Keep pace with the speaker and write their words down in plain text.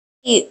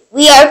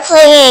We are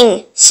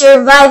playing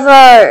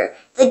Survivor,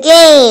 the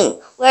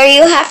game where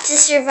you have to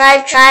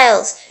survive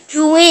trials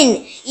to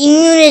win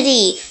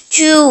immunity,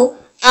 to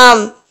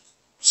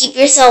keep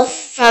yourself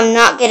from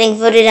not getting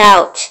voted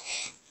out.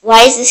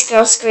 Why is this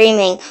girl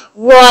screaming?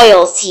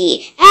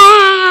 Royalty!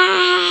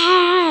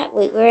 Ah!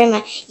 Wait, where am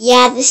I?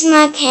 Yeah, this is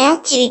my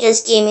account. Kitty Does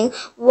Gaming.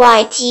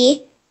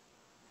 YT.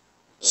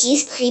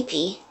 He's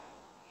creepy.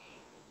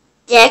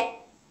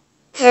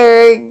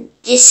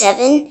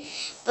 Decker7.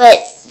 But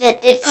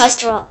that did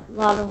cost a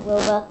lot of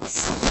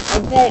Robux. I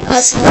bet it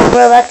cost a lot of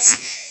Robux,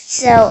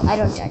 so I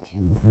don't judge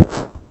him.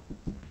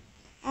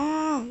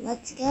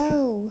 Let's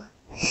go.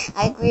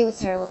 I agree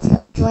with her. Let's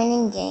go.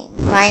 Joining game.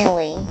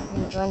 Finally. I'm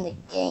going to join the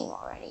game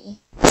already.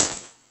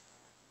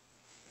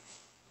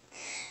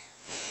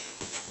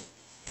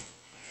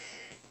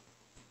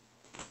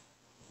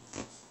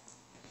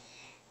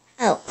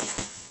 Oh.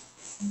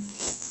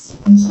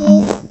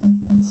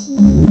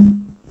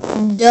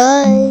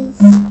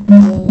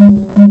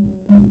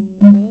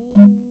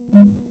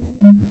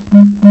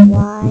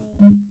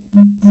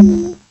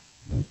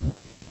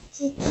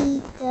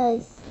 Kitty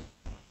does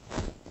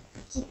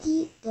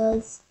Kitty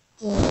does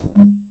game.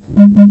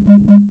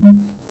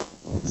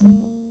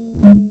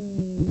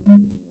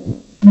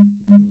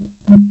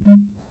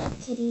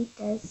 Kitty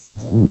does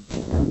game.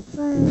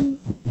 Fun.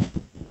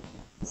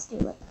 Let's do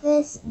like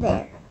this.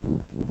 There.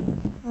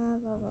 Blah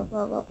blah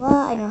blah blah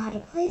blah. I know how to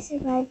play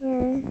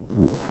Survivor.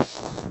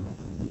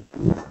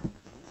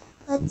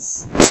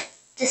 Let's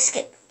just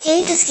get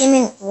Kitty Does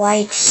Gaming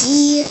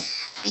YT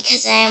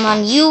because I am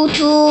on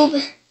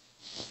YouTube.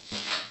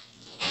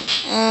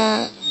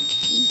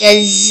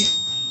 Does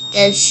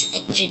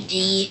extra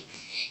D.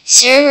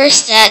 Server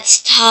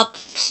stats, top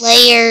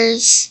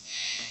players.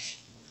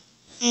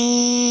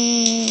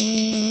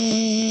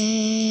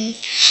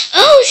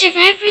 Oh,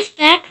 Survivor's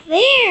back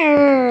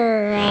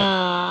there.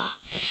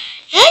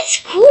 That's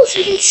cool. So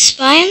we can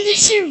spy on the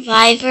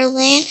Survivor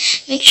land.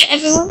 Make sure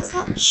everyone's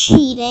not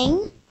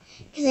cheating.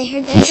 Because I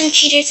heard there's some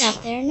cheaters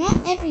out there.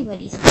 Not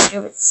everybody's a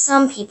cheater, but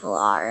some people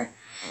are.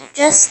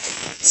 Just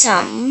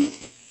some.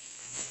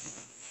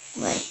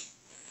 Wait.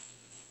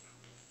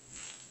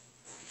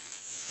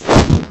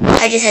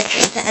 I just had to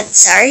read that.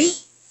 Sorry.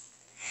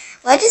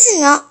 Why does it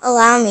not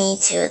allow me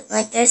to?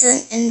 Like, there's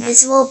an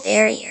invisible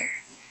barrier.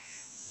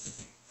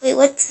 Wait,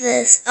 what's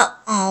this?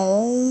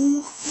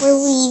 Oh, we're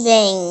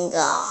leaving.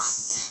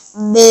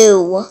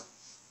 Boo.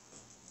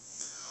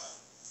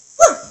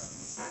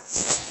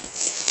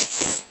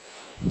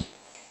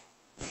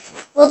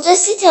 Well,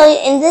 just to tell you,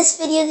 in this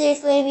video,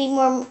 there's going to be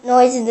more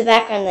noise in the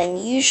background than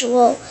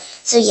usual.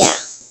 So, yeah.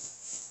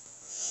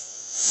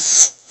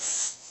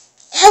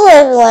 Hello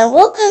everyone,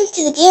 welcome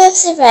to the Game of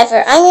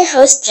Survivor. I'm your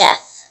host, Jeff.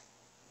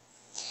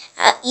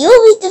 You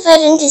will be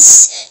divided into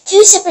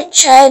two separate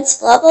tribes,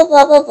 blah blah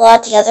blah blah blah,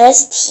 together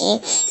as a team.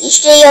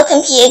 Each day you'll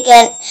compete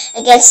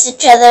against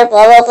each other,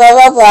 blah blah blah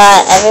blah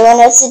blah. Everyone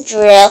knows the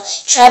drill.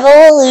 Tribal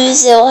will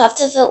lose, they will have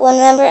to vote one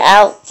member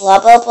out, blah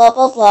blah blah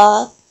blah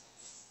blah.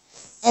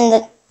 And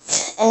it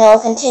will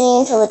continue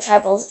until the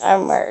tribals are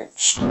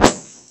merged.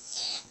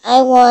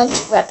 I want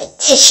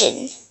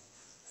repetition.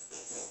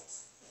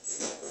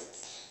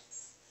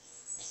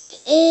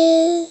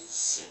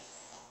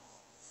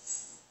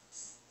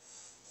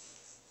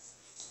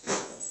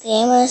 The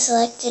game I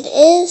selected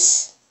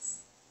is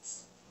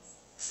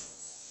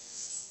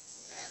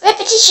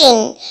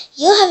repetition.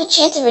 You'll have a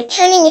chance of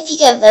returning if you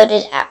get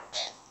voted out.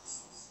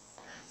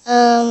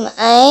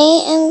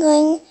 I am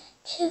going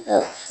to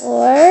vote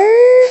for.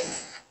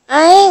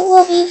 I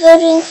will be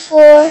voting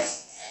for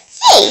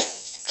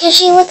Faith because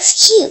she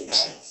looks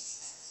cute.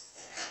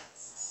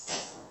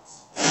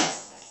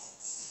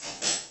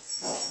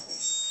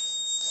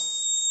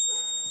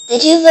 The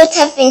two votes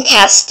have been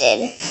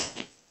casted.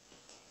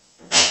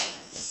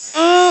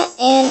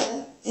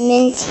 And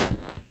Minty.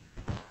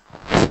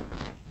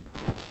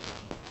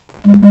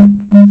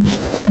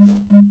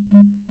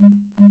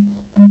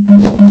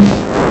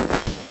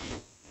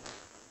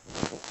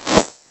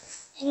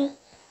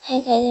 Hi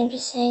guys, I'm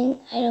just saying,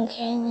 I don't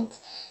care anyone's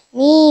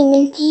me,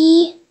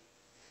 Minty.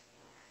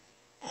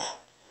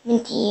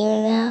 Minty, you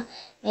now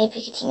may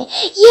pick a teammate.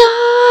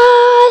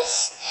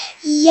 Yes!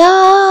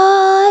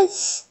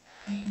 Yes!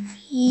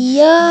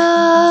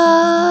 Yes!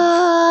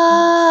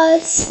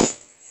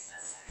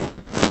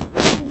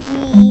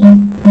 We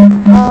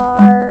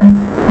are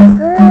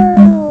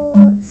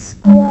Girl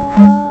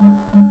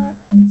Squad.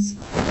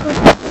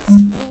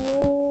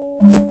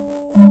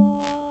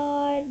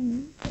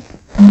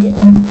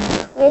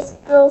 With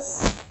girls,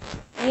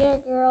 we are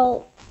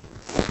Girl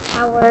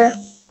Power.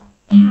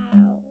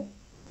 Pow.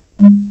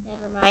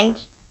 Never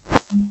mind.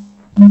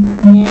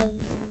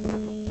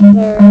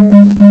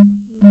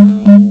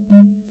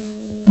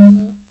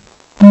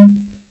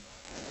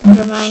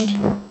 Never mind.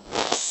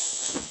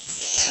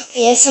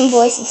 We have some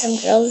boys and some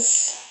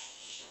girls.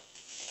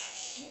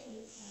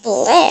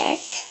 Black.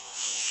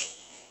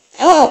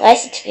 I want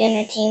Eliza to be on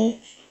our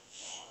team.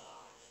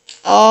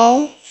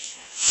 Oh.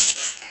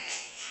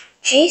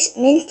 Chase,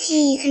 Minty,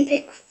 you can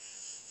pick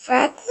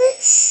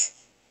Fraggless?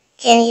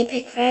 Can you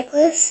pick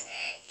Frackless?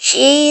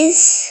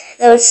 Cheese.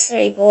 Those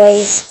 3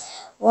 boys.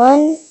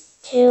 1,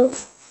 2.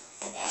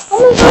 Oh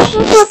my gosh,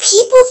 there's more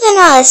people than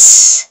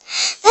us.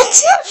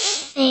 That's not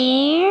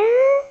fair.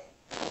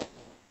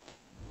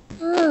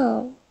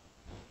 Oh.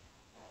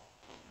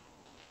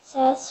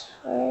 Sass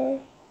for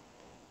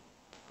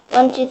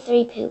 1, 2,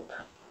 3 poop.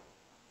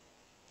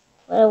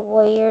 What a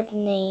weird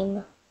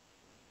name.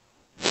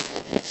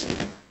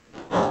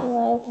 July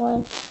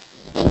 1.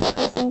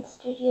 Present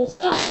Studios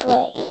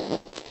Cosplay.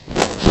 I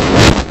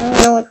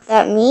don't know what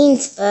that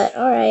means, but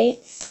alright.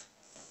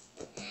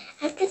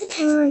 After the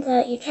timer runs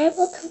out, your tribe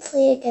will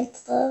complete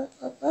against blah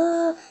blah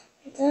blah.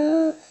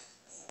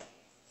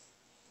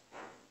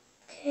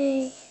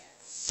 Okay.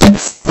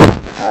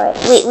 Alright,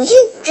 wait, we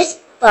can just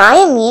buy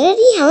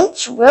immunity? How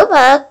much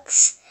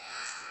Robux?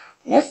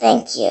 No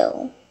thank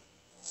you.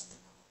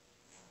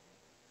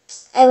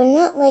 I would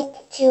not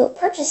like to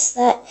purchase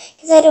that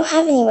because I don't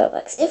have any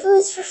Robux. If it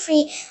was for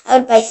free, I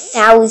would buy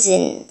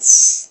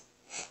thousands.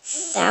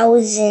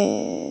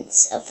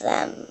 Thousands of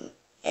them.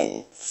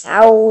 And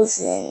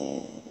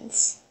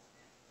thousands.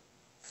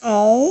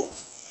 Oh.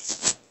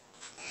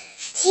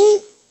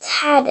 Team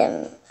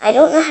Tatum. I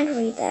don't know how to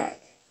read that.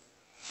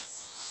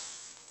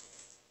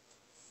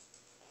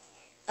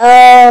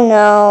 Oh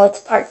no,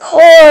 it's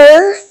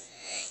parkour.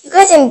 You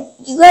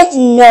guys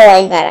know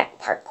I'm bad at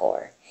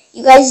parkour.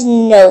 You guys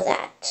know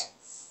that.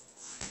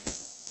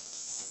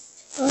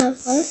 We'll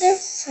have one of their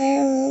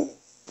fire.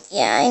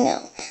 Yeah, I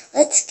know.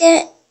 Let's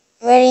get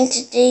ready in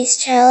today's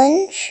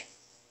challenge.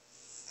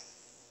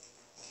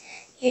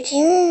 Your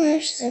team will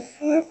match the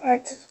 4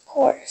 parts of a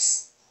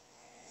course.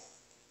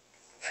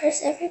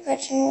 Press every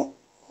button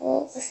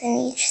within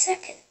each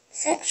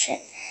section.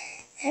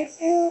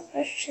 Every will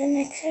push to the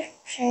next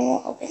section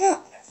will open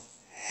up.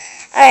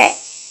 Alright.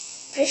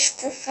 Push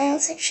the final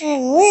section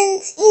and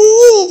wins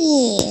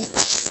immunity.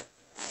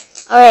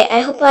 Alright,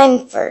 I hope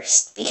I'm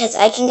first, because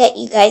I can get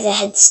you guys a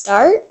head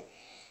start.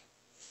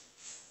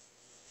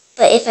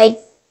 But if I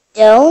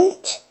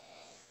don't,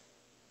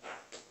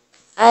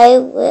 I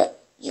will...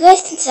 You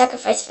guys can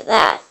sacrifice for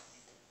that.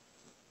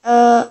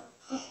 I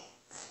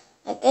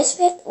guess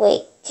we have to...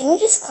 Wait, can we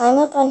just climb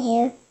up on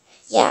here?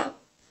 Yeah,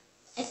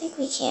 I think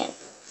we can.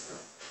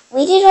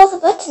 We did all the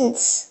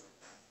buttons.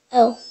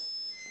 Oh.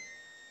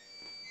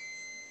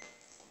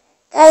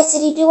 Guys,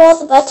 did you do all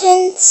the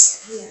buttons?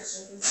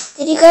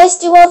 Did you guys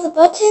do all the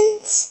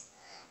buttons?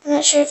 I'm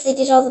not sure if they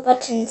did all the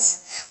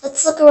buttons.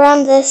 Let's look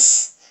around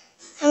this.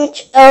 How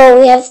much?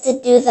 Oh, we have to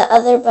do the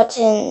other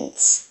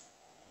buttons.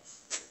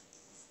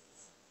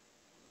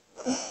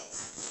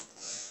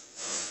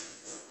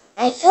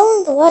 I fell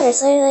in the water,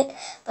 so I like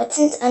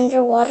buttons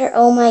underwater.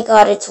 Oh my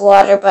god, it's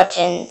water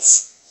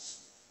buttons.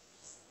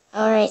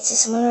 Alright, so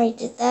someone already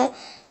did that.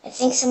 I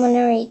think someone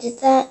already did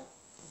that.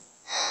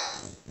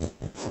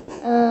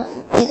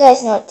 You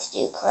guys know what to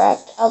do,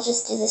 correct? I'll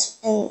just do this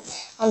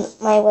on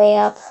my way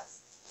up.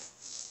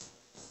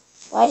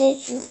 Why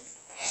did you...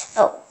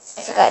 Oh,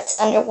 I forgot. It's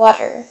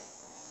underwater.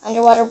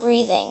 Underwater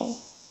breathing.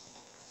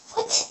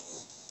 What?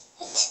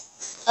 What?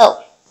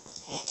 Oh.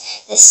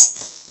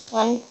 This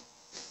one.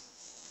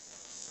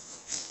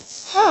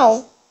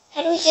 How?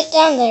 How do we get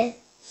down there?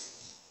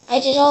 I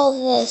did all of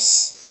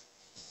this.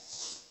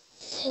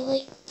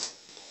 Like,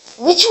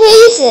 which way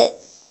is it?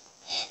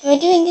 Am I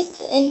doing it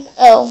in...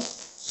 Oh.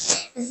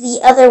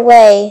 The other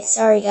way.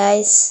 Sorry,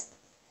 guys.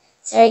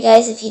 Sorry,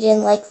 guys, if you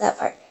didn't like that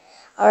part.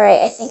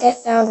 Alright, I think I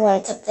found one.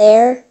 It's up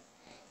there.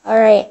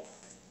 Alright.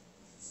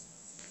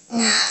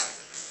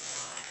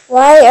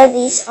 Why are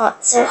these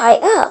so high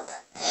up?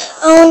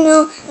 Oh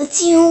no, let's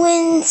see who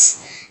wins.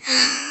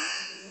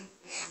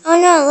 Oh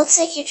no, it looks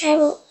like your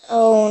tribal...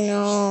 Oh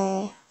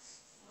no.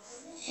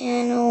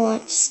 And I'll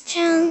watch this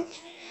challenge.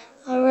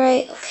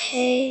 Alright,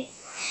 okay.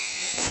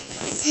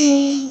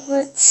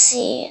 Let's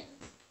see.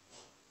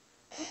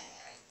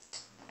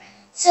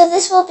 So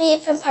this will be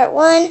it from part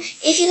 1.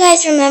 If you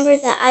guys remember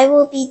that I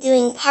will be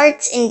doing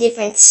parts in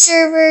different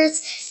servers.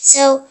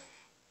 So,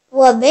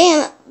 well,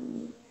 bam.